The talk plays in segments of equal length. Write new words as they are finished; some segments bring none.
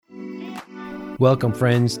Welcome,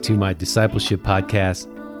 friends, to my discipleship podcast.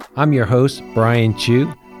 I'm your host, Brian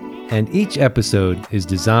Chu, and each episode is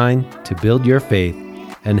designed to build your faith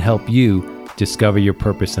and help you discover your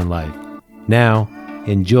purpose in life. Now,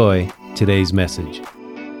 enjoy today's message.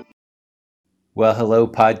 Well, hello,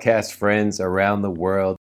 podcast friends around the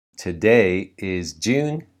world. Today is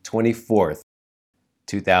June 24th,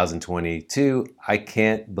 2022. I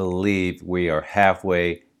can't believe we are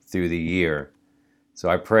halfway through the year. So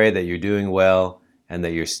I pray that you're doing well and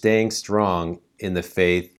that you're staying strong in the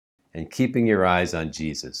faith and keeping your eyes on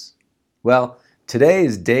Jesus. Well, today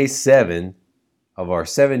is day 7 of our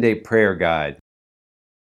 7-day prayer guide.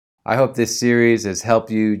 I hope this series has helped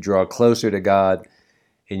you draw closer to God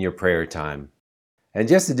in your prayer time. And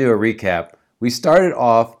just to do a recap, we started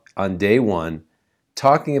off on day 1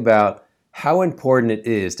 talking about how important it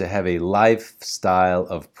is to have a lifestyle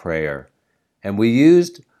of prayer. And we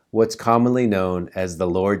used what's commonly known as the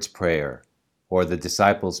Lord's Prayer or the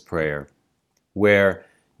Disciples' Prayer, where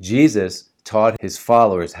Jesus taught his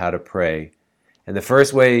followers how to pray. And the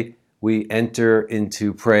first way we enter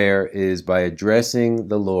into prayer is by addressing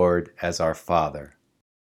the Lord as our Father.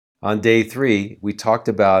 On day 3, we talked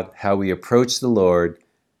about how we approach the Lord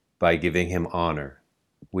by giving him honor.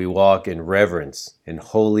 We walk in reverence, in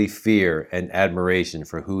holy fear and admiration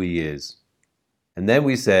for who he is. And then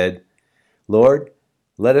we said, Lord,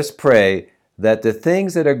 let us pray that the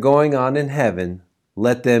things that are going on in heaven,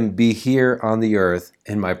 let them be here on the earth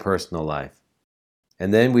in my personal life.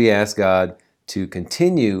 And then we ask God to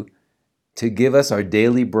continue to give us our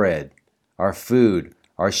daily bread, our food,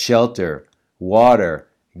 our shelter, water,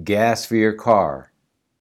 gas for your car.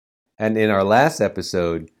 And in our last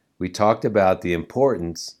episode, we talked about the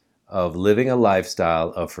importance of living a lifestyle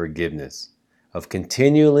of forgiveness, of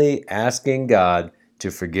continually asking God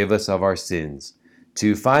to forgive us of our sins,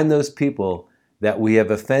 to find those people that we have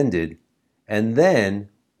offended, and then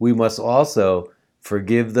we must also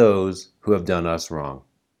forgive those who have done us wrong.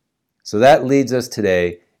 So that leads us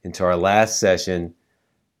today into our last session,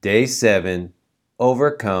 day 7,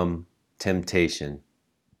 Overcome Temptation.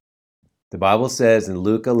 The Bible says in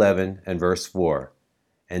Luke 11 and verse 4,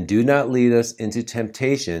 "And do not lead us into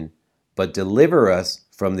temptation, but deliver us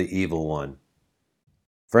from the evil one."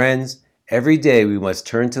 Friends, every day we must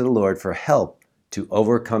turn to the Lord for help to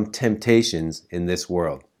overcome temptations in this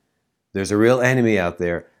world. There's a real enemy out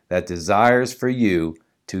there that desires for you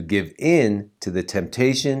to give in to the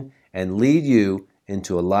temptation and lead you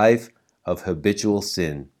into a life of habitual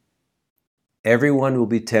sin. Everyone will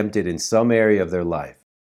be tempted in some area of their life.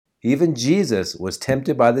 Even Jesus was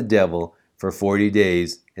tempted by the devil for 40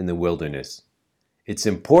 days in the wilderness. It's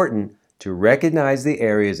important to recognize the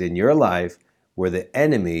areas in your life where the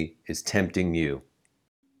enemy is tempting you.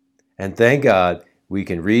 And thank God, we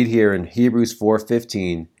can read here in Hebrews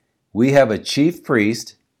 4:15, we have a chief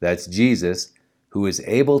priest, that's Jesus, who is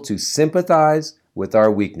able to sympathize with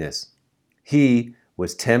our weakness. He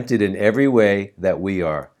was tempted in every way that we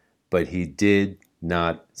are, but he did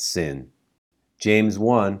not sin. James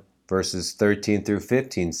 1 verses 13 through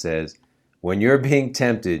 15 says, "When you're being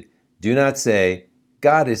tempted, do not say,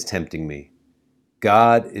 'God is tempting me.'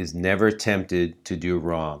 God is never tempted to do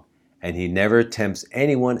wrong, and he never tempts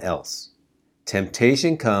anyone else.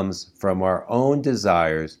 Temptation comes from our own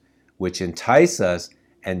desires, which entice us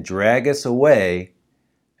and drag us away,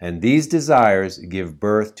 and these desires give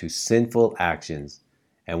birth to sinful actions.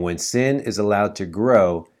 And when sin is allowed to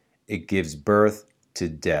grow, it gives birth to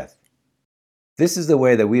death." This is the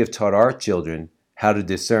way that we have taught our children how to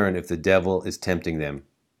discern if the devil is tempting them.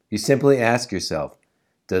 You simply ask yourself,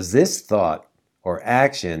 does this thought or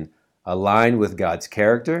action align with God's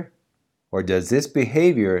character? Or does this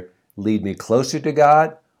behavior lead me closer to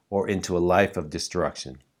God or into a life of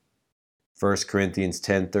destruction? 1 Corinthians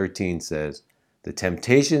 10:13 says, "The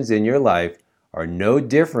temptations in your life are no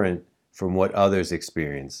different from what others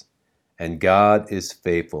experience, and God is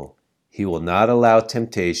faithful. He will not allow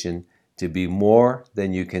temptation to be more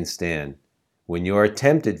than you can stand. When you are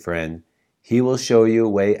tempted, friend, he will show you a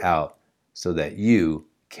way out so that you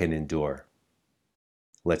can endure."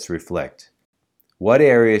 Let's reflect. What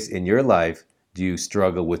areas in your life do you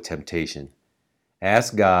struggle with temptation?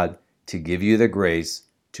 Ask God to give you the grace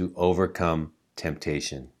to overcome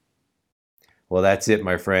temptation. Well, that's it,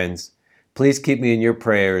 my friends. Please keep me in your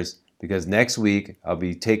prayers because next week I'll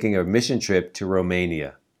be taking a mission trip to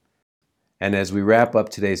Romania. And as we wrap up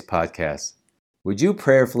today's podcast, would you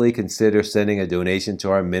prayerfully consider sending a donation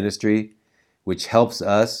to our ministry, which helps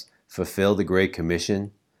us fulfill the Great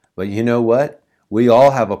Commission? But you know what? We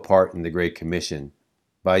all have a part in the Great Commission.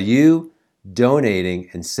 By you donating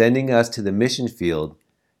and sending us to the mission field,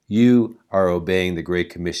 you are obeying the Great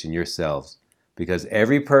Commission yourselves, because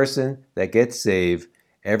every person that gets saved,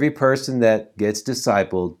 every person that gets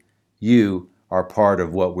discipled, you are part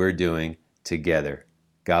of what we're doing together.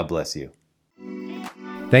 God bless you.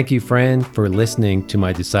 Thank you, friend, for listening to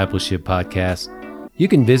my discipleship podcast. You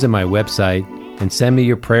can visit my website and send me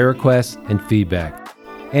your prayer requests and feedback.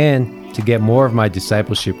 And to get more of my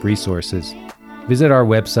discipleship resources, visit our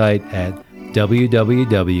website at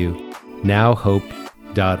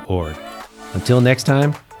www.nowhope.org. Until next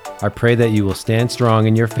time, I pray that you will stand strong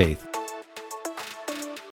in your faith